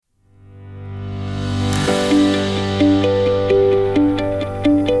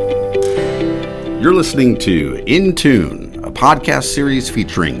You're listening to In Tune, a podcast series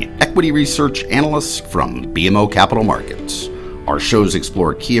featuring equity research analysts from BMO Capital Markets. Our shows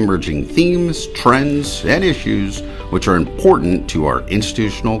explore key emerging themes, trends, and issues which are important to our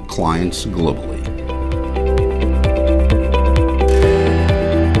institutional clients globally.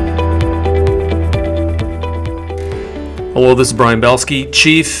 Hello, this is Brian Belsky,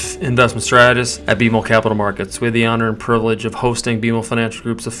 Chief Investment Strategist at BMO Capital Markets. We have the honor and privilege of hosting BMO Financial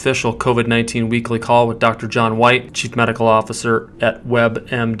Group's official COVID-19 weekly call with Dr. John White, Chief Medical Officer at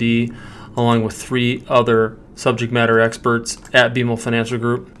WebMD, along with three other subject matter experts at BMO Financial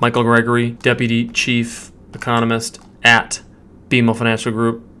Group. Michael Gregory, Deputy Chief Economist at BMO Financial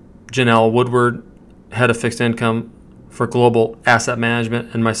Group. Janelle Woodward, Head of Fixed Income for Global Asset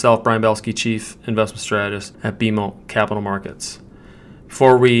Management, and myself, Brian Belsky, Chief Investment Strategist at BMO Capital Markets.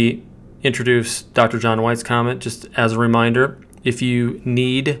 Before we introduce Dr. John White's comment, just as a reminder, if you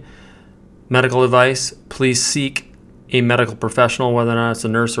need medical advice, please seek a medical professional, whether or not it's a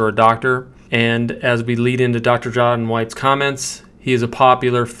nurse or a doctor. And as we lead into Dr. John White's comments, he is a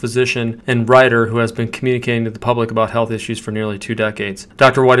popular physician and writer who has been communicating to the public about health issues for nearly 2 decades.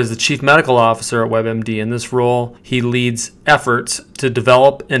 Dr. White is the Chief Medical Officer at WebMD. In this role, he leads efforts to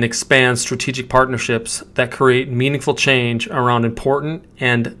develop and expand strategic partnerships that create meaningful change around important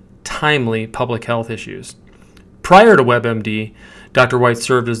and timely public health issues. Prior to WebMD, Dr. White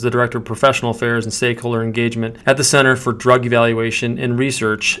served as the Director of Professional Affairs and Stakeholder Engagement at the Center for Drug Evaluation and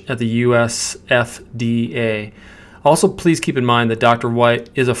Research at the US FDA. Also, please keep in mind that Dr.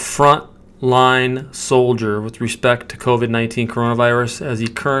 White is a front-line soldier with respect to COVID-19 coronavirus, as he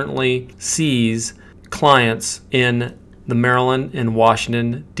currently sees clients in the Maryland and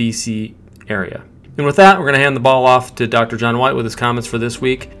Washington, D.C. area. And with that, we're going to hand the ball off to Dr. John White with his comments for this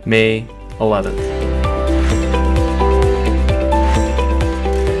week, May 11th.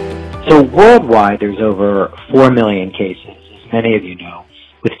 So worldwide, there's over 4 million cases, as many of you know,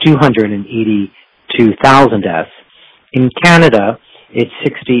 with 282,000 deaths. In Canada, it's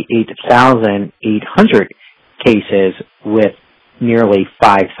 68,800 cases with nearly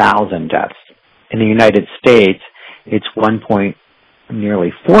 5,000 deaths. In the United States, it's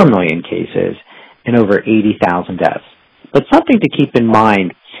nearly 4 million cases and over 80,000 deaths. But something to keep in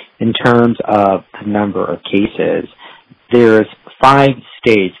mind in terms of the number of cases, there's 5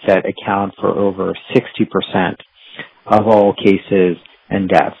 states that account for over 60% of all cases and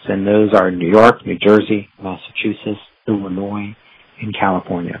deaths, and those are New York, New Jersey, Massachusetts, Illinois, and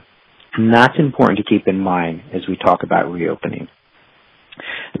California. And that's important to keep in mind as we talk about reopening.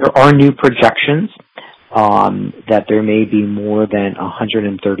 There are new projections that there may be more than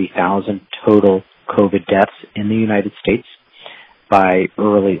 130,000 total COVID deaths in the United States by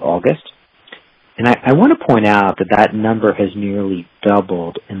early August. And I want to point out that that number has nearly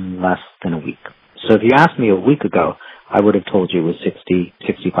doubled in less than a week. So if you asked me a week ago, I would have told you it was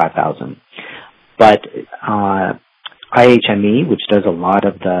 65,000. But IHME, which does a lot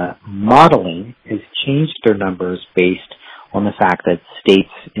of the modeling, has changed their numbers based on the fact that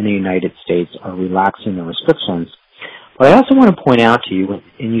states in the United States are relaxing the restrictions. But I also want to point out to you,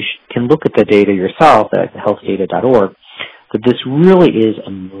 and you can look at the data yourself at healthdata.org, that this really is a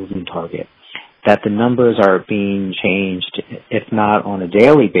moving target, that the numbers are being changed, if not on a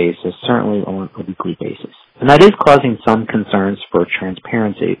daily basis, certainly on a weekly basis. And that is causing some concerns for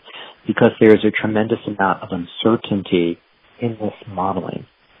transparency, because there's a tremendous amount of uncertainty in this modeling.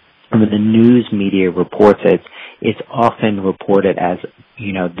 And when the news media reports it, it's often reported as,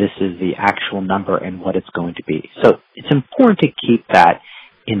 this is the actual number and what it's going to be. So it's important to keep that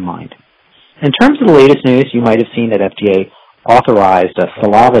in mind. In terms of the latest news, you might have seen that FDA authorized a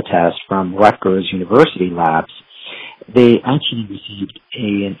saliva test from Rutgers University Labs. They actually received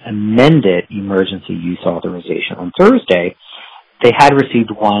an amended emergency use authorization on Thursday. They had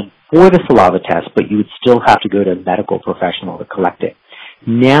received one for the saliva test, but you would still have to go to a medical professional to collect it.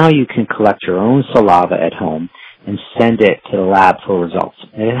 Now you can collect your own saliva at home and send it to the lab for results.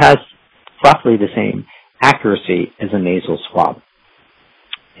 And it has roughly the same accuracy as a nasal swab.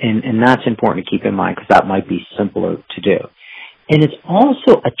 And that's important to keep in mind because that might be simpler to do. And it's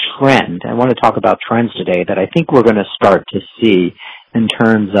also a trend, I want to talk about trends today, that I think we're going to start to see in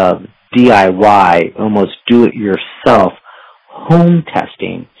terms of DIY, almost do-it-yourself home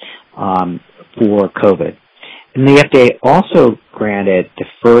testing for COVID. And the FDA also granted the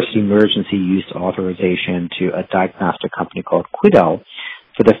first emergency use authorization to a diagnostic company called Quidel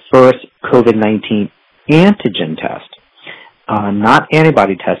for the first COVID-19 antigen test. Not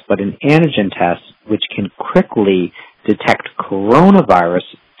antibody test, but an antigen test which can quickly detect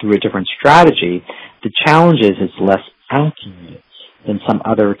coronavirus through a different strategy. The challenge is it's less accurate than some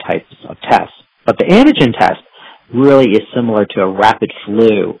other types of tests. But the antigen test really is similar to a rapid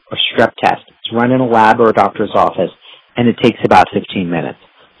flu or strep test. It's run in a lab or a doctor's office, and it takes about 15 minutes.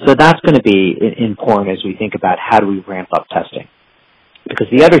 So that's going to be important as we think about how do we ramp up testing. Because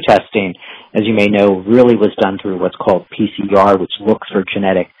the other testing, as you may know, really was done through what's called PCR, which looks for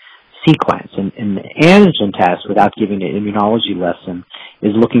genetic sequence. And the antigen test, without giving an immunology lesson,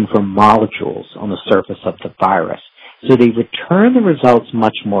 is looking for molecules on the surface of the virus. So they return the results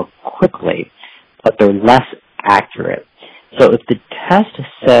much more quickly, but they're less accurate. So if the test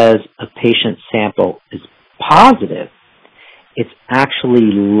says a patient sample is positive, it's actually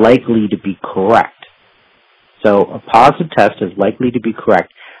likely to be correct. So a positive test is likely to be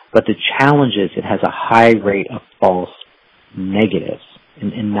correct, but the challenge is it has a high rate of false negatives,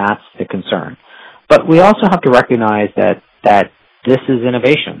 and that's the concern. But we also have to recognize that this is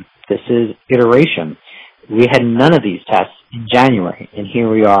innovation. This is iteration. We had none of these tests in January, and here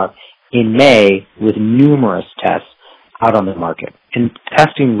we are in May with numerous tests out on the market. And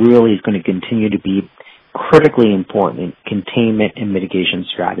testing really is going to continue to be critically important in containment and mitigation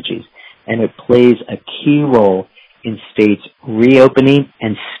strategies. And it plays a key role in states reopening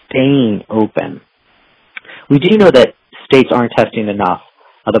and staying open. We do know that states aren't testing enough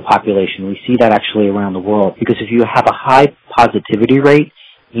of the population. We see that actually around the world, because if you have a high positivity rate,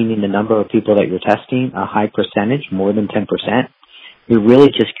 meaning the number of people that you're testing, a high percentage, more than 10%, you're really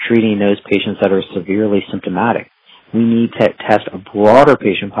just treating those patients that are severely symptomatic. We need to test a broader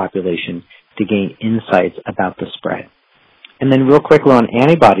patient population to gain insights about the spread. And then real quickly on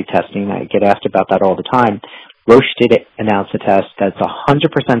antibody testing, I get asked about that all the time. Roche did announce a test that's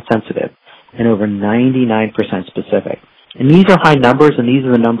 100% sensitive and over 99% specific. And these are high numbers, and these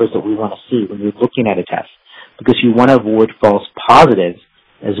are the numbers that we want to see when you're looking at a test, because you want to avoid false positives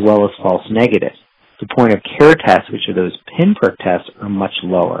as well as false negatives. The point of care tests, which are those pinprick tests, are much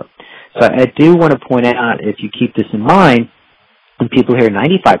lower. So I do want to point out, if you keep this in mind, when people hear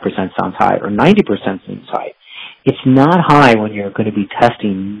 95% sounds high or 90% seems high, it's not high when you're going to be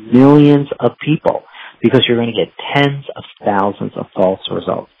testing millions of people, because you're going to get tens of thousands of false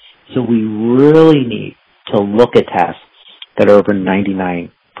results. So we really need to look at tests that are over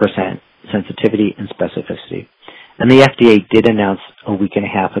 99% sensitivity and specificity. And the FDA did announce a week and a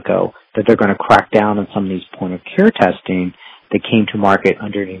half ago that they're going to crack down on some of these point-of-care testing that came to market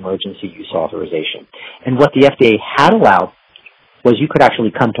under an emergency use authorization. And what the FDA had allowed was you could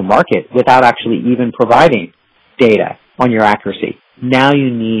actually come to market without actually even providing data on your accuracy. Now you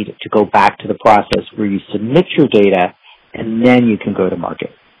need to go back to the process where you submit your data, and then you can go to market.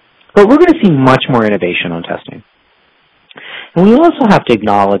 But we're going to see much more innovation on testing. And we also have to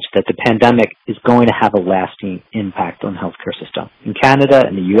acknowledge that the pandemic is going to have a lasting impact on the healthcare system in Canada,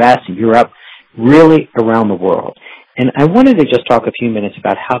 in the U.S., in Europe, really around the world. And I wanted to just talk a few minutes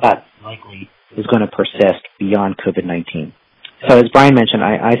about how that likely is going to persist beyond COVID-19. So as Brian mentioned,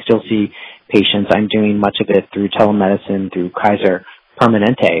 I still see patients. I'm doing much of it through telemedicine, through Kaiser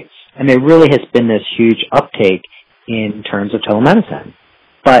Permanente, and there really has been this huge uptake in terms of telemedicine.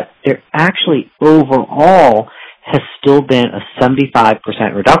 But there actually overall has still been a 75%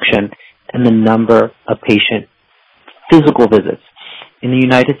 reduction in the number of patient physical visits. In the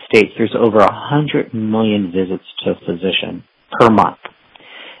United States, there's over 100 million visits to a physician per month.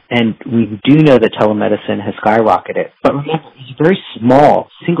 And we do know that telemedicine has skyrocketed. But remember, it's very small,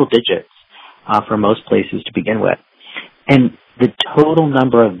 single digits for most places to begin with. And the total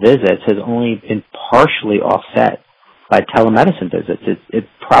number of visits has only been partially offset by telemedicine visits. It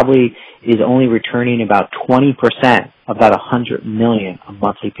probably is only returning about 20% of that 100 million of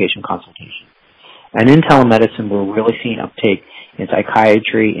monthly patient consultations. And in telemedicine, we're really seeing uptake in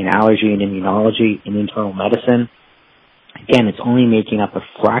psychiatry, in allergy and immunology, in internal medicine. Again, it's only making up a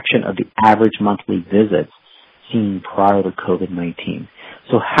fraction of the average monthly visits seen prior to COVID-19.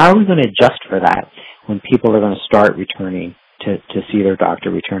 So how are we going to adjust for that when people are going to start returning to see their doctor,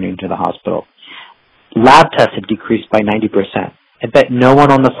 returning to the hospital? Lab tests have decreased by 90%. I bet no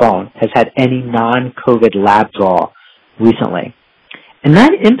one on the phone has had any non-COVID lab draw recently. And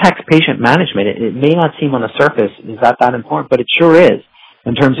that impacts patient management. It may not seem on the surface is that important, but it sure is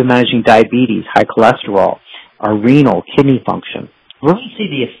in terms of managing diabetes, high cholesterol, our renal, kidney function. We're going to see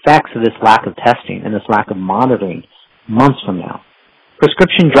the effects of this lack of testing and this lack of monitoring months from now.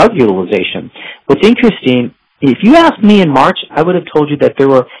 Prescription drug utilization. What's interesting, if you asked me in March, I would have told you that there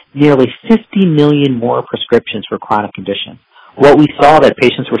were nearly 50 million more prescriptions for chronic conditions. What we saw that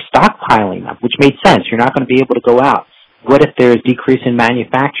patients were stockpiling them, which made sense. You're not going to be able to go out. What if there's a decrease in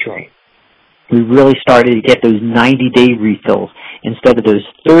manufacturing? We really started to get those 90-day refills instead of those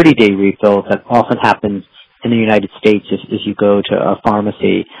 30-day refills that often happens in the United States as you go to a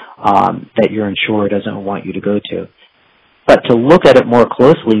pharmacy that your insurer doesn't want you to go to. But to look at it more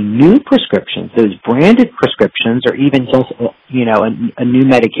closely, new prescriptions, those branded prescriptions, or even just a new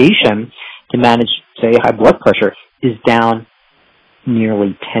medication to manage, say, high blood pressure, is down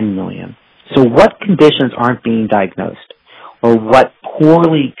nearly 10 million. So what conditions aren't being diagnosed, or what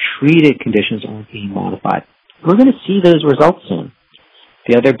poorly treated conditions aren't being modified? We're going to see those results soon.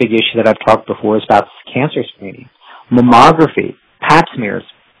 The other big issue that I've talked before is about cancer screening. Mammography, pap smears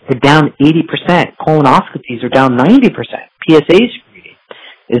are down 80%. Colonoscopies are down 90%. PSA screening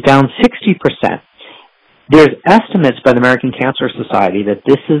is down 60%. There's estimates by the American Cancer Society that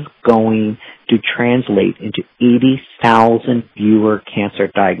this is going to translate into 80,000 fewer cancer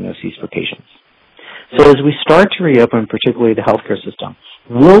diagnoses for patients. So as we start to reopen, particularly the healthcare system,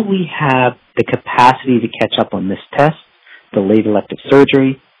 will we have the capacity to catch up on missed tests, delayed elective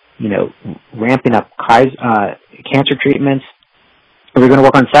surgery, ramping up cancer treatments? Are we going to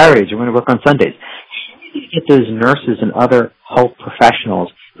work on Saturdays? Are we going to work on Sundays? How are we going to get those nurses and other health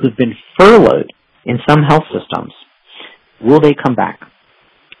professionals who've been furloughed in some health systems? Will they come back?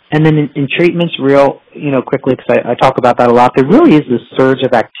 And then in treatments, quickly, because I talk about that a lot, there really is this surge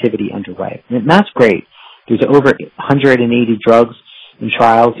of activity underway. And that's great. There's over 180 drugs in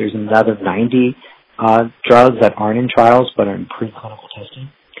trials. There's another 90 drugs that aren't in trials but are in preclinical testing.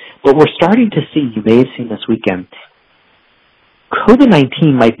 But we're starting to see, you may have seen this weekend,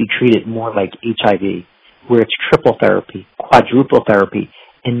 COVID-19 might be treated more like HIV, where it's triple therapy, quadruple therapy,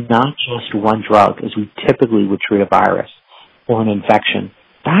 and not just one drug, as we typically would treat a virus or an infection.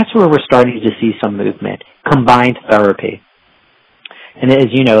 That's where we're starting to see some movement, combined therapy. And as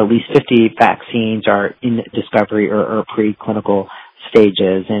you know, at least 50 vaccines are in discovery or preclinical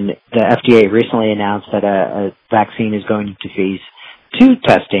stages, and the FDA recently announced that a vaccine is going into phase 2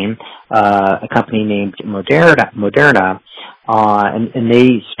 testing, a company named Moderna, and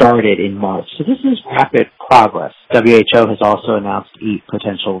they started in March. So this is rapid progress. WHO has also announced 8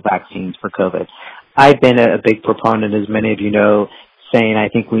 potential vaccines for COVID. I've been a big proponent, as many of you know, saying I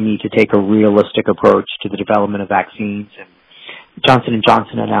think we need to take a realistic approach to the development of vaccines. And Johnson &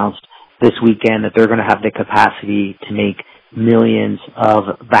 Johnson announced this weekend that they're going to have the capacity to make millions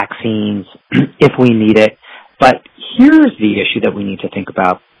of vaccines if we need it. But here's the issue that we need to think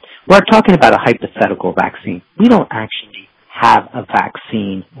about. We're talking about a hypothetical vaccine. We don't actually have a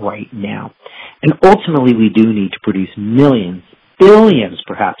vaccine right now. And ultimately, we do need to produce millions, billions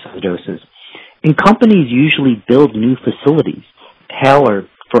perhaps, of doses. And companies usually build new facilities tailored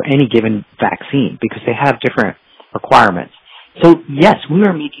for any given vaccine because they have different requirements. So yes, we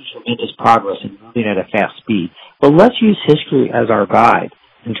are making tremendous progress and moving at a fast speed, but let's use history as our guide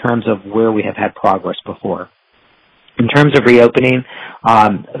in terms of where we have had progress before. In terms of reopening,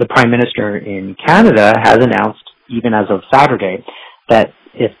 the Prime Minister in Canada has announced, even as of Saturday, that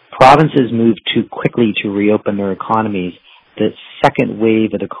if provinces move too quickly to reopen their economies, the second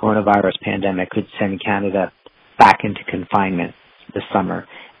wave of the coronavirus pandemic could send Canada back into confinement this summer,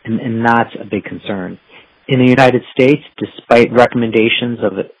 and that's a big concern. In the United States, despite recommendations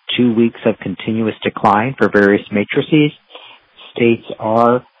of 2 weeks of continuous decline for various matrices, states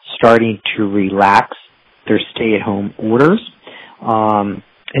are starting to relax their stay-at-home orders, and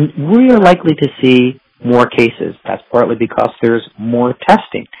we are likely to see more cases. That's partly because there's more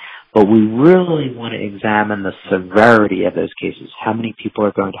testing, but we really want to examine the severity of those cases. How many people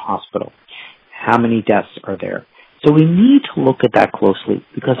are going to hospital? How many deaths are there? So we need to look at that closely,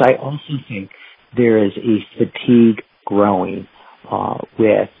 because I also think there is a fatigue growing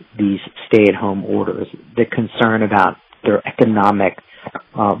with these stay-at-home orders, the concern about their economic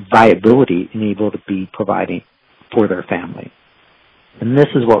viability and able to be providing for their family. And this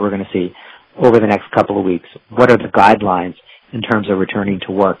is what we're going to see over the next couple of weeks. What are the guidelines in terms of returning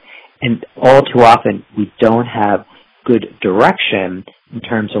to work? And all too often, we don't have good direction in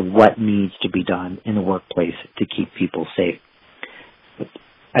terms of what needs to be done in the workplace to keep people safe. But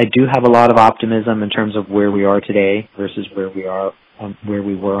I do have a lot of optimism in terms of where we are today versus where we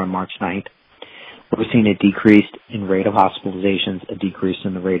were on March 9th. We're seeing a decrease in rate of hospitalizations, a decrease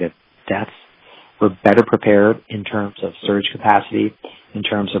in the rate of deaths. We're better prepared in terms of surge capacity, in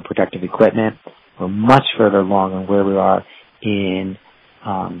terms of protective equipment. We're much further along in where we are in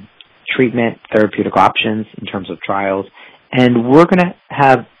treatment, therapeutic options, in terms of trials. And we're going to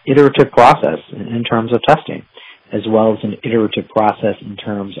have iterative process in terms of testing, as well as an iterative process in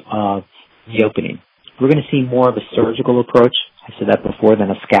terms of reopening. We're going to see more of a surgical approach, I said that before, than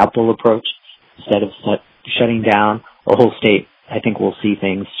a scalpel approach. Instead of shutting down a whole state, I think we'll see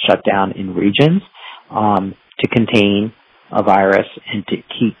things shut down in regions to contain a virus and to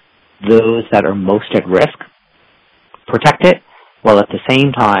keep those that are most at risk protected, while at the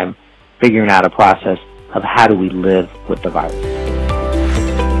same time figuring out a process of how do we live with the virus.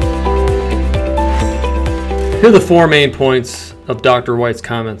 Here are the 4 main points of Dr. White's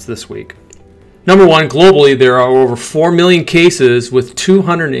comments this week. Number 1, globally there are over 4 million cases with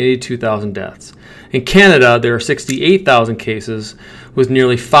 282,000 deaths. In Canada, there are 68,000 cases with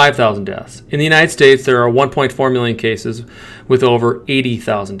nearly 5,000 deaths. In the United States, there are 1.4 million cases with over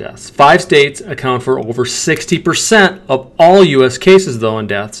 80,000 deaths. 5 states account for over 60% of all U.S. cases, though, and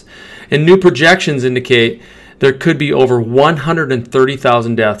deaths. And new projections indicate there could be over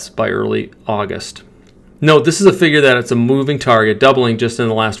 130,000 deaths by early August. Note, this is a figure that it's a moving target, doubling just in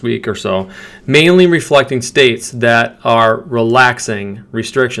the last week or so, mainly reflecting states that are relaxing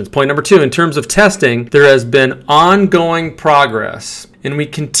restrictions. Point number 2, in terms of testing, there has been ongoing progress, and we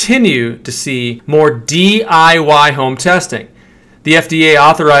continue to see more DIY home testing. The FDA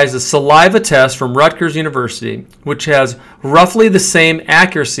authorized a saliva test from Rutgers University, which has roughly the same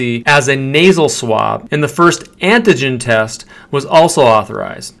accuracy as a nasal swab, and the first antigen test was also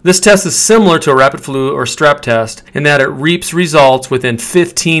authorized. This test is similar to a rapid flu or strep test in that it reaps results within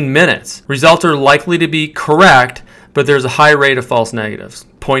 15 minutes. Results are likely to be correct, but there's a high rate of false negatives.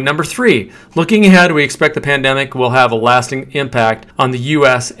 Point number 3, looking ahead, we expect the pandemic will have a lasting impact on the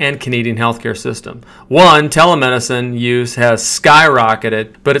U.S. and Canadian healthcare system. 1, telemedicine use has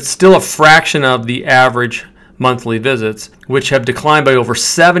skyrocketed, but it's still a fraction of the average monthly visits, which have declined by over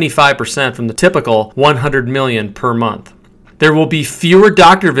 75% from the typical 100 million per month. There will be fewer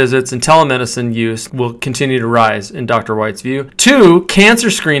doctor visits and telemedicine use will continue to rise, in Dr. White's view. 2, cancer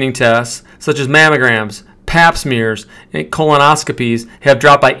screening tests, such as mammograms, Pap smears, and colonoscopies have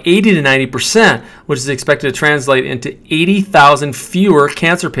dropped by 80 to 90%, which is expected to translate into 80,000 fewer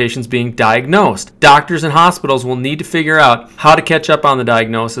cancer patients being diagnosed. Doctors and hospitals will need to figure out how to catch up on the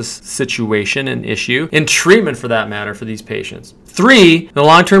diagnosis situation and issue, and treatment for that matter, for these patients. 3, the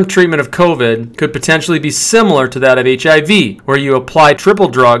long-term treatment of COVID could potentially be similar to that of HIV, where you apply triple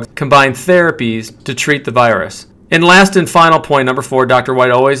drugs, combined therapies to treat the virus. And last and final point, number 4, Dr.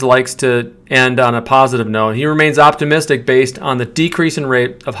 White always likes to end on a positive note. He remains optimistic based on the decrease in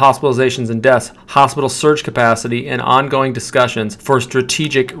rate of hospitalizations and deaths, hospital surge capacity, and ongoing discussions for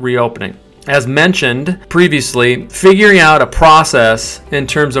strategic reopening. As mentioned previously, figuring out a process in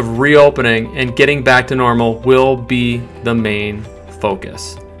terms of reopening and getting back to normal will be the main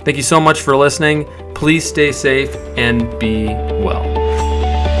focus. Thank you so much for listening. Please stay safe and be well.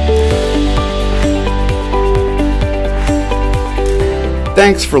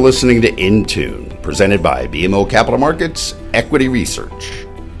 Thanks for listening to In Tune, presented by BMO Capital Markets Equity Research.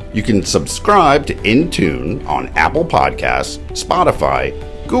 You can subscribe to In Tune on Apple Podcasts, Spotify,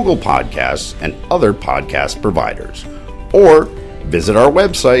 Google Podcasts, and other podcast providers. Or visit our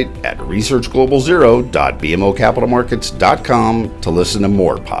website at researchglobalzero.bmocapitalmarkets.com to listen to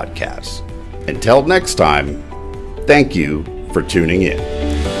more podcasts. Until next time, thank you for tuning in.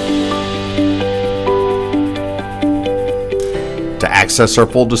 To access our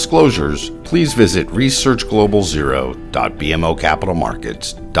full disclosures, please visit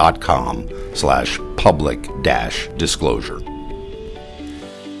researchglobalzero.bmocapitalmarkets.com/public-disclosure.